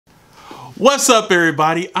What's up,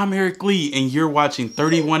 everybody? I'm Eric Lee and you're watching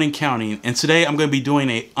 31 and Counting, and today I'm going to be doing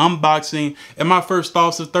a unboxing and my first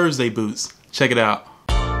thoughts of Thursday boots. Check it out.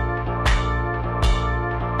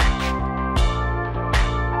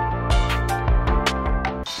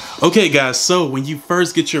 Okay guys, so when you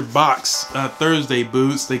first get your box Thursday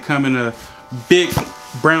boots, they come in a big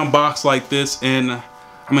brown box like this, and I'm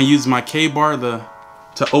going to use my K-bar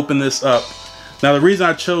to open this up. Now the reason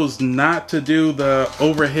I chose not to do the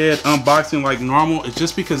overhead unboxing like normal is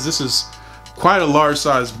just because this is quite a large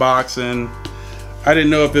size box, and I didn't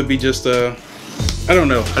know if it'd be just I don't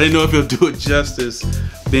know. I didn't know if it'll do it justice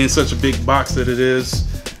being such a big box that it is.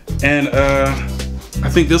 And I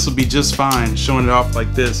think this will be just fine showing it off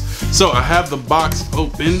like this. So I have the box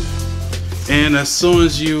open, and as soon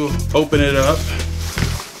as you open it up,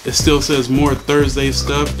 it still says more Thursday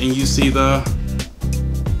stuff, and you see the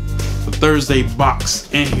Thursday box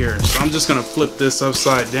in here. So I'm just gonna flip this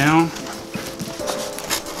upside down,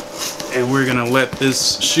 and we're gonna let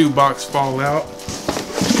this shoe box fall out.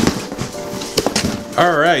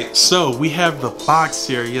 All right, so we have the box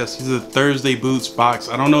here. Yes, these are the Thursday boots box.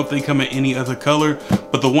 I don't know if they come in any other color,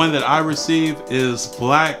 but the one that I received is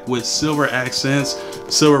black with silver accents,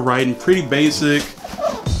 silver writing, pretty basic,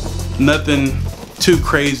 nothing too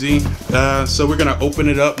crazy. So we're gonna open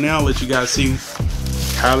it up now, let you guys see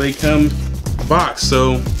how they come box.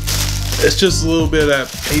 So it's just a little bit of that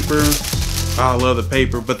paper. I love the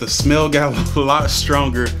paper, but the smell got a lot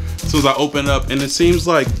stronger as soon as I open up, and it seems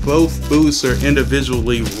like both boots are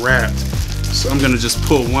individually wrapped. So I'm gonna just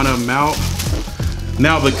pull one of them out.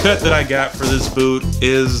 Now the cut that I got for this boot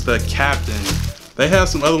is the Captain. They have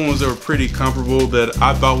some other ones that were pretty comparable that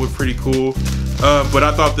I thought were pretty cool, but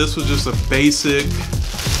I thought this was just a basic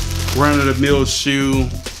run-of-the-mill shoe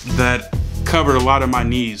that covered a lot of my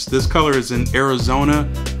needs. This color is in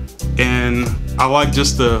Arizona, and I like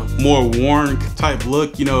just the more worn type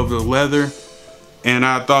look, you know, of the leather, and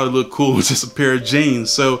I thought it looked cool with just a pair of jeans.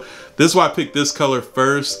 So this is why I picked this color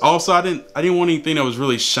first. Also, I didn't want anything that was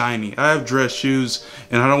really shiny. I have dress shoes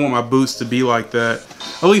and I don't want my boots to be like that,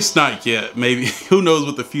 at least not yet. Maybe who knows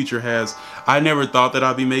what the future has. I never thought that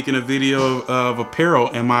I'd be making a video of apparel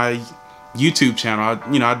in my YouTube channel.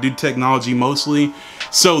 I do technology mostly,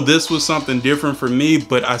 so this was something different for me.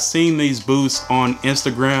 But I seen these boots on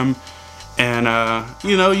Instagram, and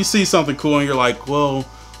you see something cool and you're like, well,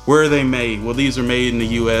 where are they made? Well, these are made in the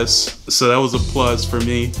US, so that was a plus for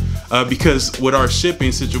me, because with our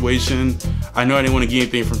shipping situation, I know I didn't want to get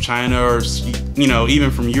anything from China or even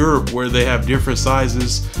from Europe, where they have different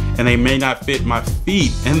sizes and they may not fit my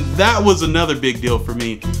feet, and that was another big deal for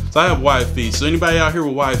me. So I have wide feet, so anybody out here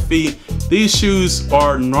with wide feet, these shoes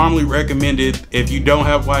are normally recommended, if you don't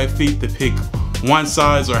have wide feet, to pick one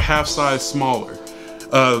size or half size smaller.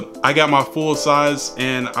 I got my full size,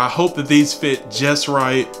 and I hope that these fit just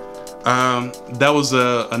right. That was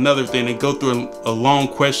another thing. They go through a long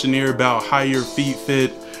questionnaire about how your feet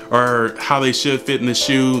fit, or how they should fit in the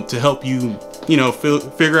shoe, to help you,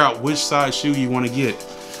 figure out which size shoe you want to get.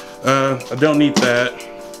 I don't need that.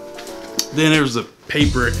 Then there's a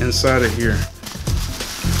paper inside of here,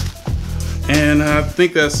 and I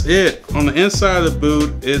think that's it. On the inside of the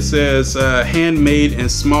boot, it says handmade in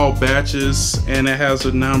small batches, and it has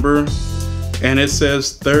a number, and it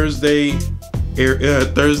says Thursday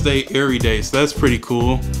Airy Day. So that's pretty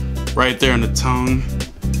cool, right there in the tongue.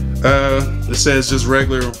 It says just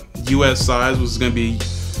regular US size, which is gonna be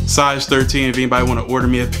size 13 if anybody want to order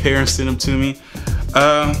me a pair and send them to me.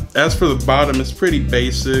 As for the bottom, it's pretty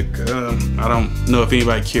basic. I don't know if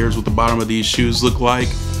anybody cares what the bottom of these shoes look like.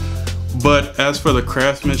 But as for the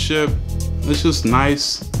craftsmanship, it's just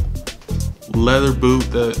nice leather boot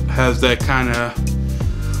that has that kind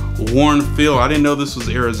of worn feel. I didn't know this was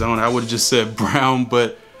Arizona. I would have just said brown,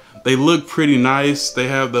 but they look pretty nice. They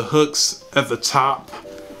have the hooks at the top,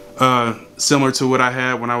 similar to what I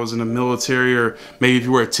had when I was in the military, or maybe if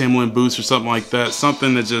you wear Timberland boots or something like that.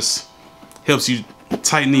 Something that just helps you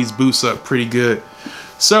tighten these boots up pretty good.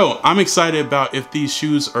 So I'm excited about if these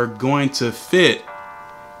shoes are going to fit.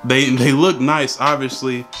 They look nice,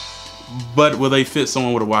 obviously, but will they fit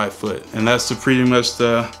someone with a wide foot? And that's pretty much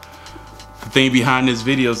the thing behind this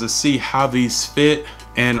video, is to see how these fit,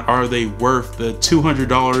 and are they worth the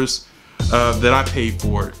 $200 that I paid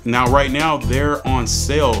for it. Now right now they're on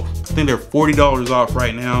sale. I think they're $40 off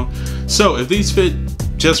right now. So if these fit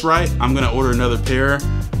just right, I'm gonna order another pair.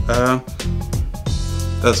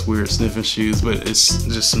 That's weird, sniffing shoes, but it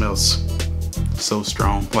just smells so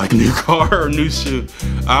strong, like a new car or a new shoe.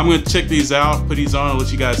 I'm gonna check these out, put these on, and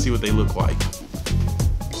let you guys see what they look like.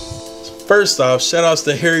 First off, shout outs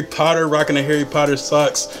to Harry Potter, rocking the Harry Potter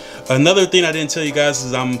socks. Another thing I didn't tell you guys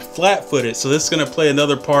is I'm flat-footed, so this is gonna play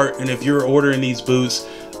another part. And if you're ordering these boots,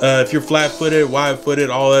 if you're flat-footed, wide-footed,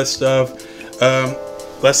 all that stuff,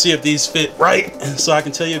 let's see if these fit right, and so I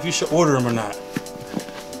can tell you if you should order them or not.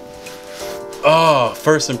 Oh,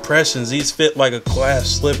 first impressions, these fit like a glass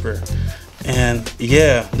slipper. And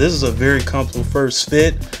yeah, this is a very comfortable first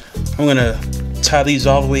fit. I'm gonna tie these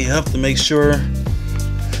all the way up to make sure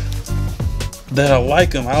that I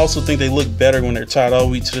like them. I also think they look better when they're tied all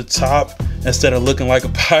the way to the top instead of looking like a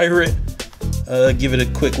pirate. Give it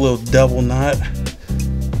a quick little double knot.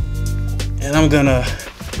 And I'm gonna,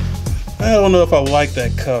 I don't know if I like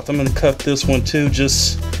that cuff. I'm gonna cuff this one too,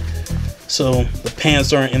 just so the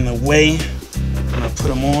pants aren't in the way when I put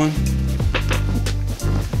them on.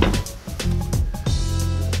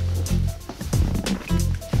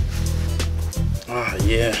 Ah,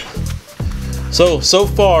 yeah. So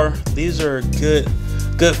far, these are a good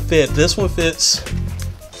fit. This one fits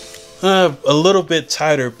a little bit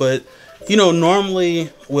tighter, but you know, normally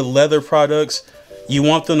with leather products, you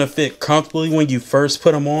want them to fit comfortably when you first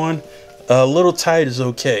put them on. A little tight is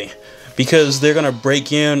okay because they're gonna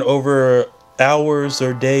break in over hours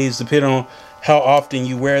or days, depending on how often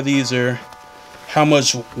you wear these or how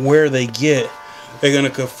much wear they get. They're gonna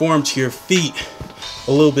conform to your feet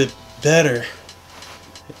a little bit better.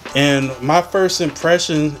 And my first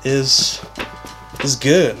impression is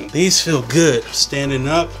good. These feel good. Standing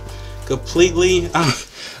up completely.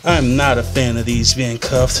 I'm not a fan of these being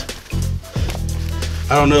cuffed.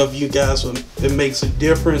 I don't know if you guys, it makes a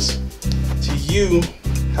difference to you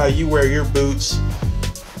how you wear your boots,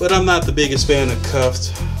 but I'm not the biggest fan of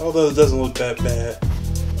cuffed, although it doesn't look that bad.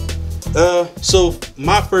 So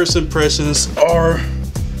my first impressions are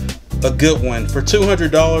a good one. For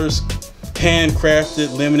 $200,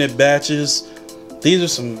 handcrafted, limited batches. These are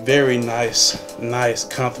some very nice,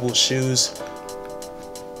 comfortable shoes,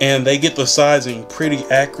 and they get the sizing pretty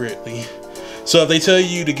accurately. So if they tell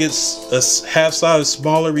you to get a half size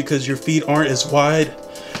smaller because your feet aren't as wide,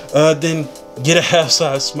 then get a half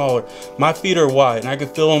size smaller. My feet are wide and I can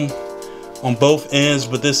feel them on both ends,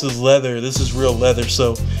 but this is leather. This is real leather,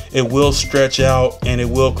 so it will stretch out and it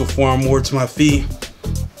will conform more to my feet.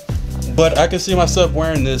 But I can see myself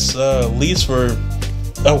wearing this at least for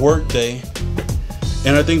a work day,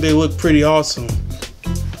 and I think they look pretty awesome.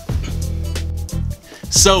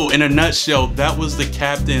 So in a nutshell, that was the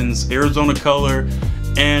Captain's Arizona color,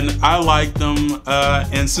 and I like them.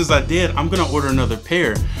 And since I did, I'm gonna order another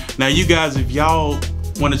pair. Now you guys, if y'all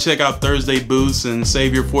want to check out Thursday boots and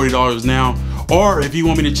save your $40 now, or if you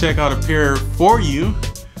want me to check out a pair for you,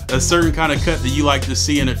 a certain kind of cut that you like to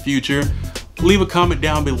see in the future, leave a comment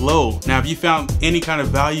down below. Now if you found any kind of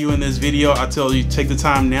value in this video, I tell you, take the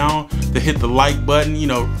time now to hit the like button, you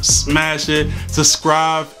know, smash it,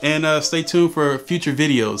 subscribe, and stay tuned for future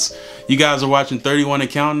videos. You guys are watching 31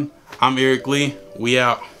 Accounting. I'm Eric Lee. We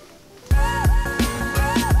out.